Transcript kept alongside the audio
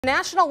The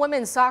National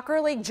Women's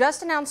Soccer League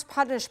just announced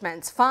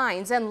punishments,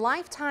 fines, and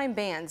lifetime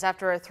bans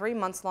after a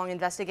 3-month-long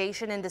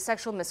investigation into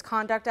sexual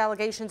misconduct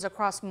allegations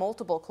across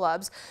multiple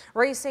clubs,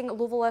 Racing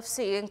Louisville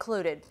FC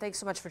included. Thanks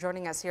so much for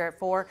joining us here at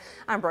 4.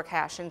 I'm Brooke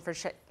Hashin for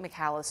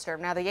McAllister.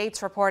 Now, the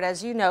Yates report,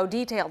 as you know,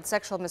 detailed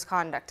sexual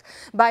misconduct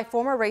by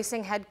former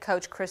Racing head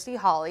coach Christy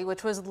Holly,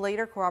 which was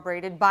later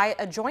corroborated by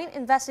a joint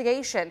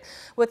investigation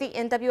with the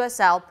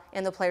NWSL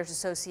and the Players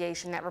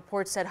Association. That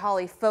report said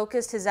Holly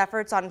focused his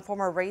efforts on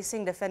former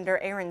Racing defender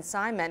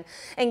Simon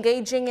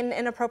engaging in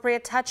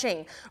inappropriate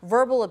touching,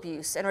 verbal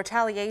abuse, and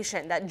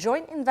retaliation. That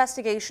joint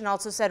investigation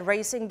also said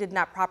Racing did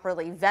not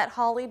properly vet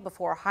Holly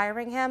before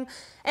hiring him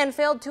and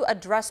failed to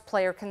address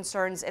player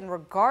concerns in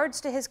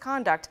regards to his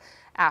conduct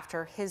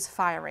after his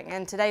firing.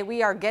 And today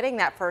we are getting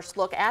that first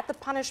look at the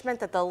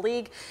punishment that the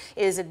league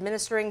is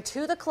administering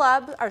to the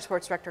club. Our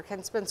sports director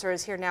Ken Spencer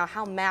is here now.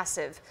 How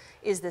massive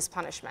is this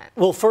punishment?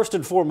 Well, first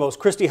and foremost,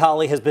 Christy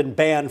Holly has been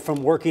banned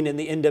from working in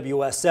the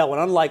NWSL,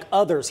 and unlike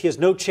others, he has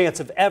no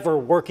chance of ever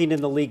working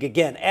in the league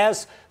again.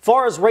 As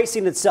far as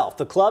Racing itself,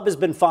 the club has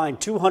been fined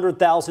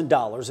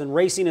 $200,000, and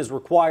Racing is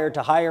required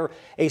to hire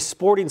a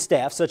sporting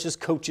staff such as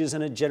coaches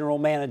and a general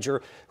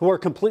manager who are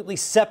completely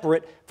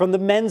separate from the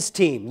men's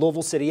team,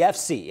 Louisville City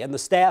FC, and the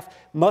staff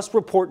must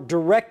report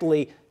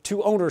directly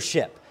to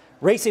ownership.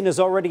 Racing has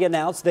already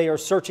announced they are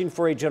searching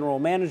for a general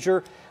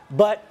manager,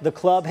 but the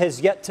club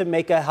has yet to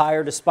make a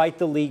hire despite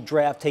the league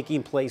draft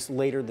taking place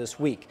later this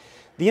week.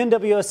 The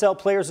NWSL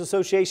Players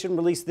Association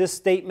released this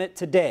statement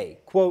today.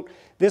 Quote,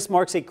 "This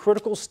marks a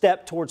critical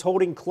step towards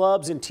holding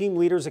clubs and team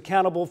leaders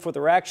accountable for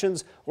their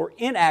actions or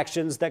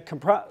inactions that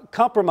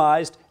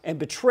compromised and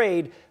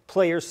betrayed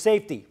players'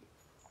 safety."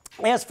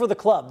 As for the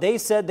club, they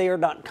said they are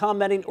not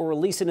commenting or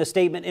releasing a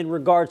statement in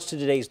regards to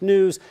today's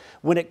news.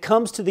 When it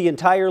comes to the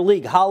entire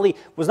league, Holly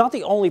was not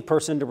the only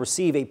person to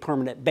receive a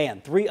permanent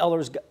ban. Three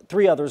others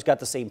got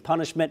the same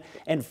punishment,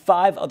 and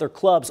 5 other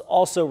clubs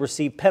also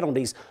received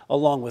penalties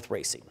along with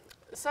Racing.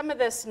 Some of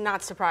this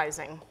not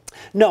surprising.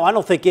 No, I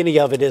don't think any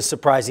of it is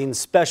surprising,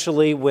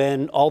 especially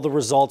when all the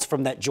results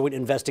from that joint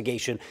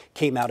investigation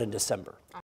came out in December.